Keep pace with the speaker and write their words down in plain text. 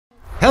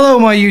Hello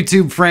my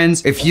YouTube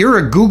friends. If you're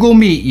a Google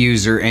Meet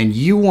user and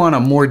you want a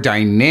more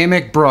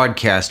dynamic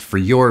broadcast for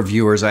your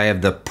viewers, I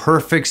have the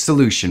perfect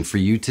solution for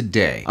you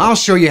today. I'll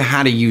show you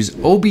how to use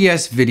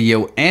OBS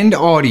video and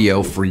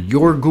audio for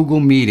your Google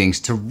meetings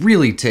to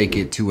really take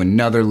it to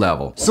another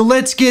level. So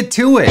let's get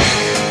to it.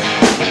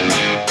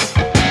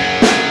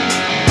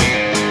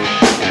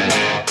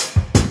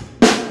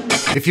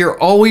 If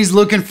you're always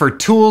looking for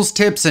tools,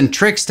 tips, and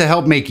tricks to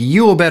help make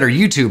you a better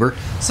YouTuber,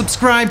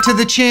 subscribe to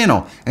the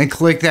channel and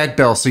click that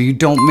bell so you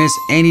don't miss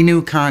any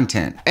new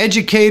content.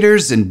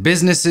 Educators and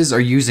businesses are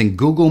using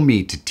Google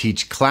Meet to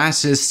teach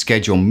classes,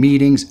 schedule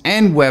meetings,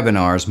 and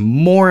webinars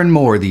more and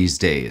more these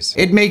days.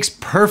 It makes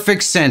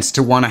perfect sense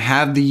to want to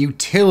have the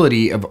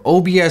utility of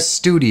OBS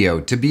Studio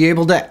to be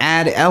able to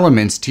add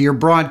elements to your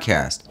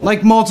broadcast,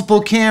 like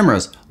multiple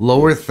cameras,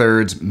 lower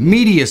thirds,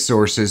 media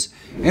sources,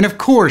 and of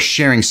course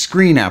sharing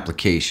screen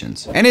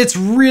applications. And it's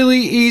really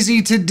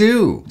easy to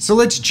do. So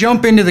let's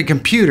jump into the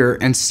computer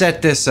and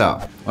set this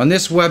up. On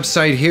this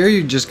website here,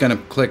 you're just gonna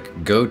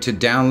click go to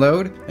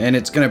download, and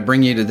it's gonna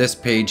bring you to this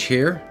page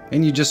here.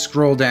 And you just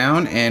scroll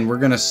down and we're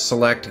gonna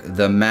select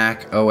the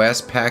Mac OS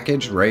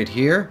package right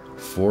here,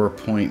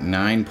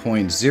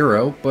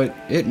 4.9.0, but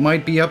it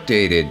might be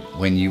updated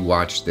when you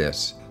watch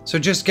this. So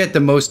just get the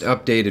most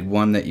updated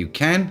one that you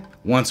can.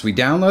 Once we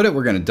download it,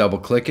 we're gonna double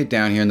click it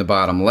down here in the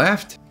bottom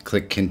left.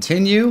 Click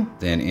continue,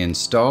 then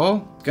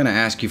install. It's gonna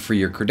ask you for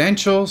your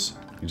credentials.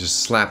 You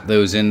just slap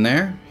those in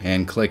there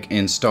and click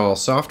install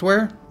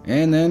software,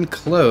 and then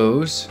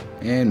close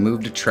and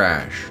move to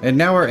trash. And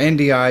now our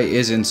NDI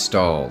is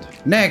installed.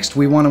 Next,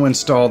 we want to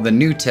install the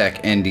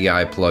NewTek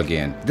NDI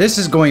plugin. This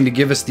is going to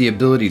give us the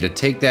ability to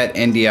take that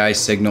NDI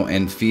signal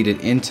and feed it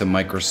into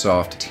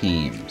Microsoft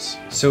Teams.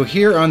 So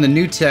here on the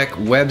NewTek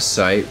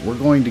website, we're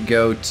going to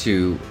go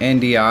to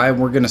NDI,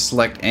 we're going to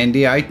select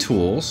NDI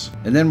Tools,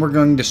 and then we're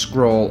going to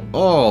scroll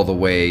all the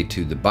way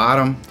to the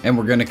bottom, and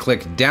we're going to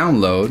click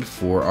download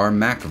for our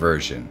Mac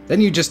version.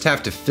 Then you just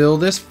have to fill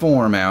this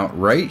form out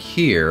right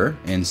here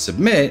and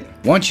submit.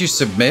 Once you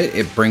submit,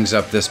 it brings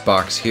up this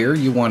box here.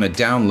 You want to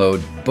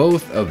download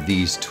both of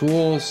these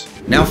tools.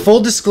 Now,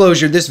 full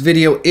disclosure, this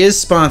video is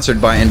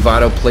sponsored by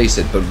Envato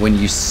Placeit, but when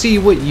you see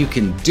what you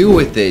can do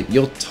with it,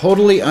 you'll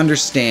totally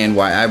understand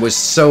why I was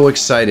so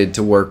excited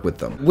to work with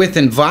them. With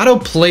Envato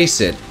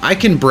Placeit, I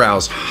can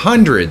browse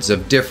hundreds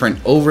of different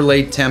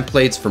overlay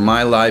templates for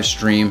my live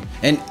stream,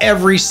 and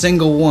every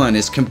single one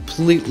is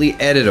completely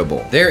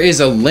editable. There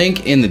is a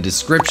link in the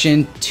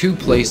description to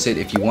Placeit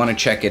if you want to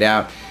check it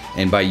out.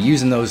 And by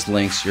using those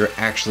links, you're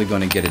actually going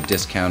to get a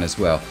discount as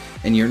well.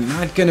 And you're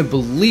not going to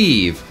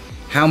believe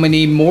how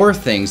many more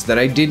things that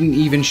I didn't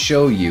even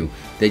show you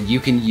that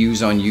you can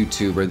use on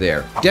YouTube are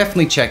there.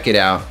 Definitely check it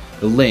out.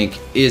 The link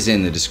is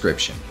in the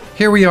description.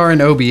 Here we are in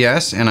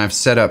OBS, and I've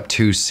set up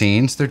two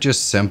scenes. They're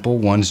just simple.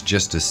 One's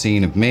just a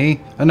scene of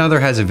me. Another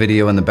has a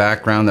video in the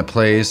background that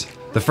plays.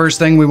 The first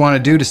thing we want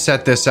to do to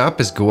set this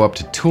up is go up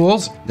to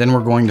Tools. Then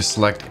we're going to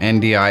select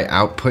NDI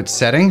Output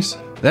Settings.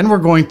 Then we're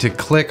going to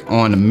click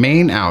on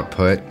Main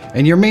Output,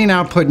 and your main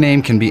output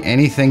name can be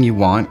anything you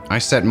want. I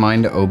set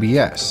mine to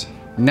OBS.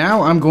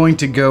 Now I'm going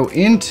to go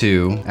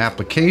into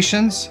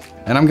Applications,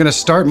 and I'm going to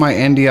start my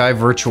NDI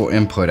Virtual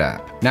Input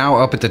app. Now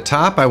up at the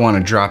top, I want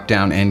to drop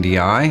down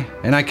NDI,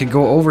 and I could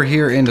go over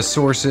here into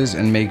Sources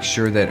and make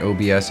sure that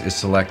OBS is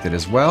selected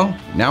as well.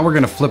 Now we're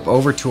going to flip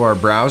over to our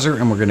browser,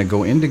 and we're going to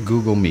go into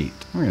Google Meet.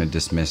 We're going to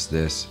dismiss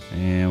this,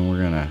 and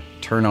we're going to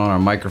turn on our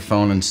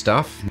microphone and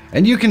stuff.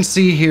 And you can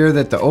see here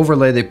that the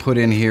overlay they put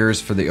in here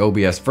is for the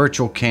OBS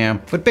virtual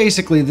cam, but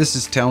basically this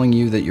is telling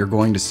you that you're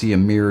going to see a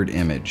mirrored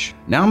image.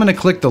 Now I'm going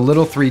to click the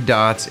little three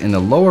dots in the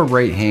lower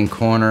right hand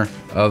corner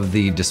of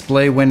the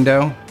display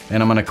window,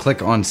 and I'm going to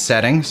click on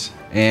Settings.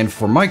 And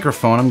for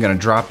microphone, I'm going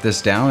to drop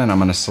this down and I'm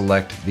going to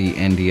select the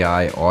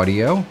NDI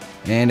audio.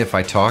 And if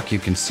I talk, you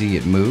can see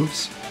it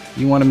moves.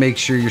 You want to make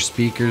sure your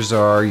speakers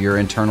are your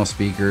internal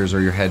speakers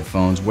or your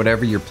headphones,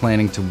 whatever you're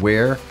planning to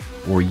wear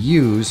or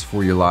use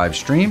for your live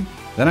stream.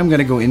 Then I'm going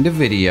to go into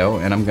video,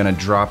 and I'm going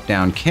to drop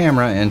down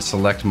camera and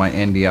select my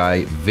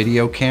NDI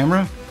video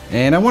camera.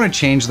 And I want to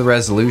change the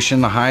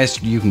resolution. The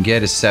highest you can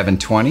get is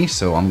 720,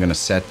 so I'm going to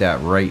set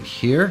that right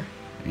here.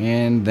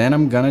 And then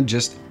I'm going to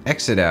just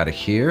exit out of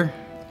here.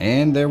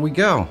 And there we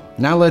go.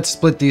 Now let's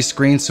split these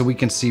screens so we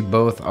can see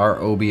both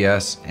our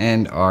OBS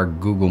and our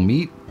Google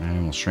Meet.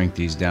 And we'll shrink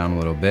these down a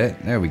little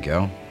bit. There we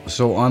go.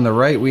 So on the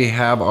right we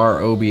have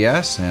our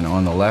OBS, and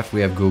on the left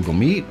we have Google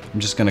Meet. I'm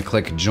just going to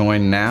click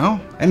join now,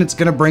 and it's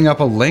going to bring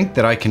up a link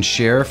that I can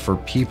share for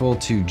people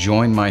to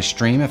join my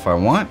stream if I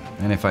want.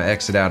 And if I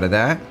exit out of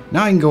that,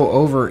 now I can go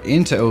over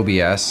into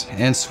OBS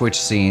and switch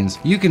scenes.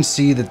 You can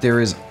see that there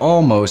is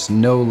almost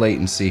no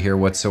latency here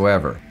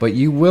whatsoever, but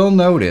you will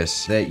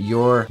notice that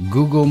your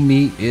Google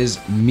Meet is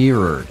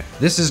mirrored.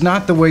 This is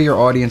not the way your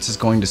audience is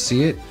going to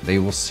see it. They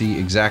will see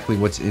exactly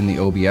what's in the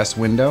OBS OBS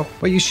window,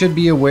 but you should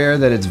be aware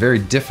that it's very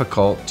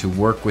difficult to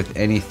work with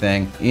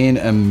anything in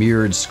a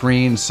mirrored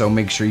screen, so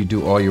make sure you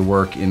do all your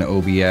work in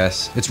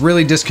OBS. It's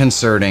really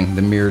disconcerting,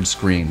 the mirrored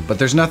screen, but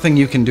there's nothing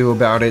you can do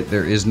about it.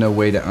 There is no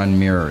way to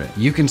unmirror it.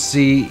 You can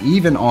see,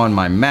 even on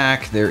my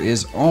Mac, there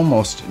is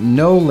almost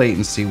no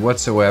latency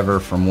whatsoever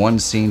from one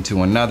scene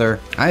to another.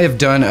 I have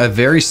done a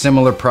very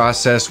similar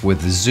process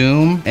with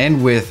Zoom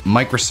and with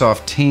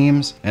Microsoft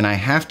Teams, and I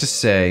have to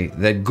say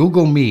that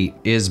Google Meet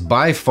is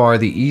by far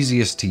the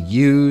easiest to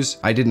use.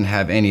 I didn't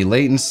have any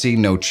latency,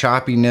 no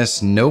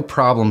choppiness, no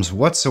problems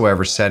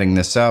whatsoever setting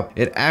this up.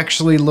 It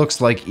actually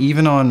looks like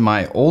even on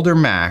my older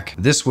Mac,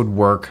 this would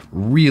work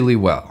really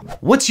well.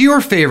 What's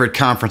your favorite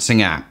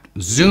conferencing app?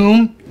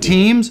 Zoom,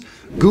 Teams,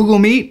 Google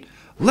Meet?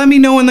 Let me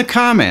know in the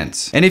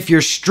comments. And if you're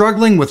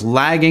struggling with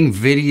lagging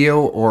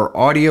video or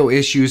audio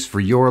issues for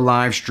your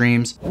live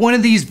streams, one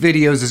of these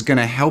videos is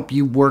gonna help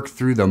you work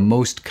through the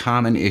most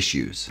common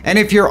issues. And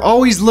if you're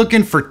always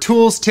looking for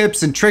tools,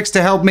 tips, and tricks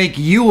to help make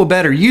you a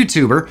better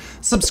YouTuber,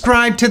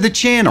 subscribe to the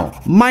channel.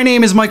 My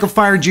name is Michael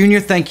Fire Jr.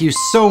 Thank you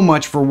so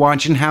much for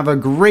watching. Have a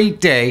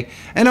great day,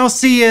 and I'll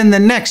see you in the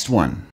next one.